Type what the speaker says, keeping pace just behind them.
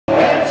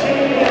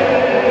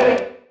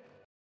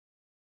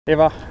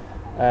Eva,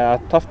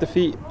 tough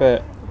defeat,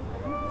 but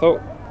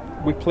thought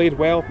we played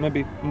well,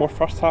 maybe more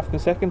first half than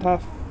second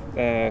half.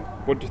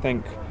 What do you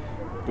think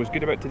was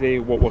good about today?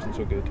 What wasn't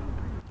so good?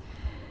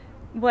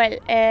 Well,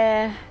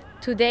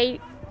 today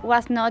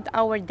was not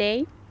our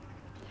day.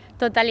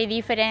 Totally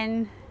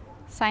different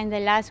since the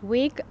last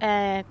week.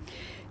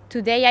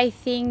 Today I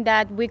think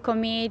that we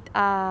commit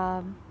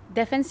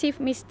defensive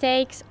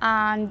mistakes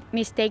and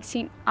mistakes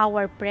in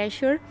our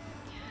pressure.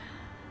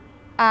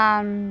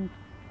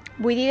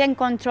 We didn't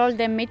control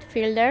the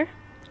midfielder,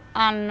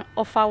 and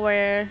of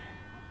our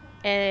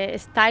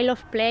style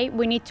of play,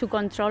 we need to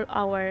control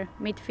our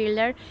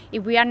midfielder.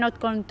 If we are not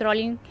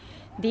controlling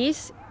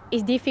this,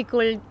 it's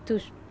difficult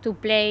to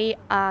play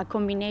a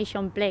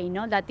combination play.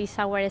 No, that is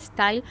our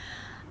style.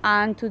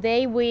 And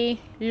today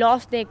we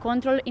lost the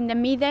control in the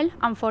middle,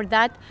 and for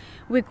that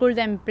we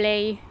couldn't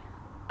play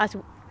as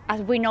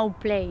we know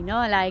play.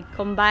 No, like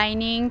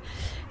combining,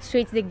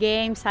 switch the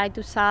game side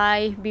to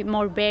side, be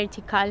more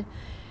vertical.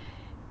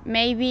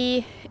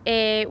 Maybe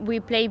we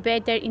play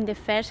better in the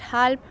first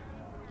half.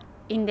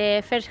 In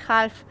the first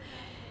half,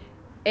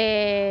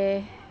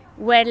 we're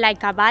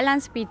like a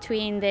balance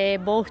between the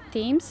both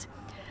teams,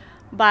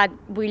 but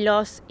we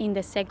lost in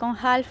the second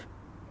half.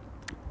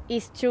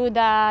 It's true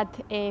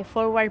that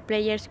forward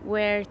players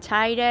were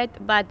tired,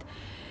 but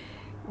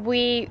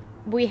we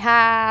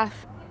have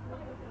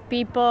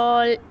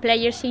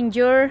players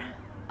injured,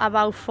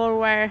 about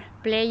forward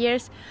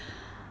players.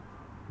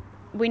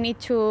 We need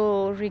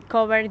to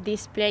recover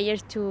these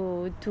players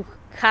to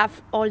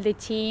have all the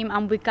team,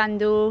 and we can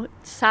do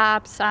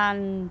subs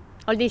and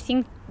all these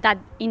things that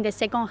in the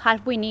second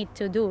half we need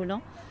to do,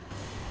 no?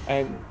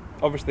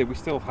 Obviously, we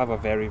still have a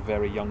very,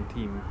 very young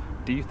team.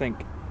 Do you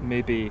think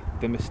maybe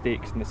the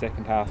mistakes in the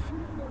second half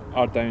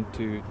are down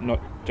to not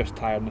just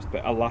tiredness,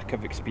 but a lack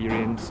of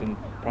experience, and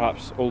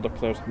perhaps older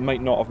players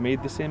might not have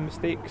made the same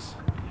mistakes?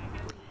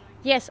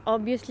 Yes,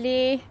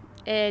 obviously.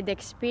 The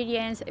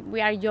experience,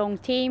 we are a young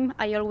team.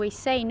 I always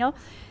say, no,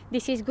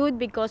 this is good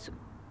because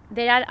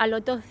there are a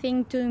lot of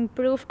things to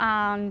improve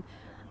and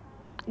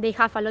they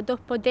have a lot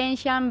of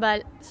potential,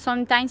 but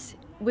sometimes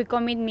we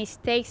commit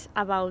mistakes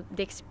about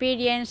the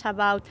experience,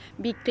 about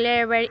be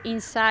clever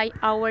inside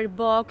our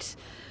box,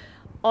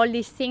 all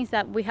these things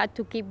that we had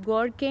to keep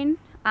working.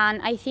 And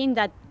I think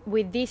that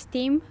with this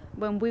team,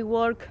 when we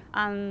work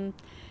and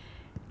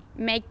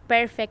make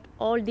perfect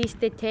all these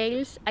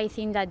details, I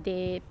think that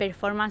the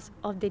performance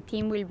of the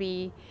team will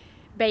be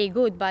very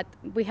good. But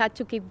we had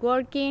to keep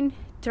working,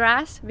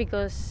 trust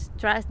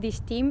this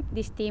team.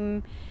 This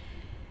team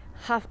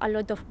have a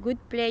lot of good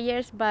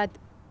players, but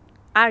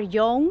are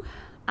young,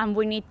 and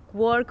we need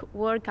work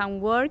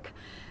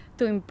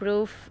to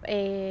improve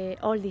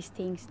all these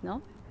things.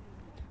 No.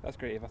 That's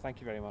great, Eva. Thank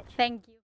you very much. Thank you.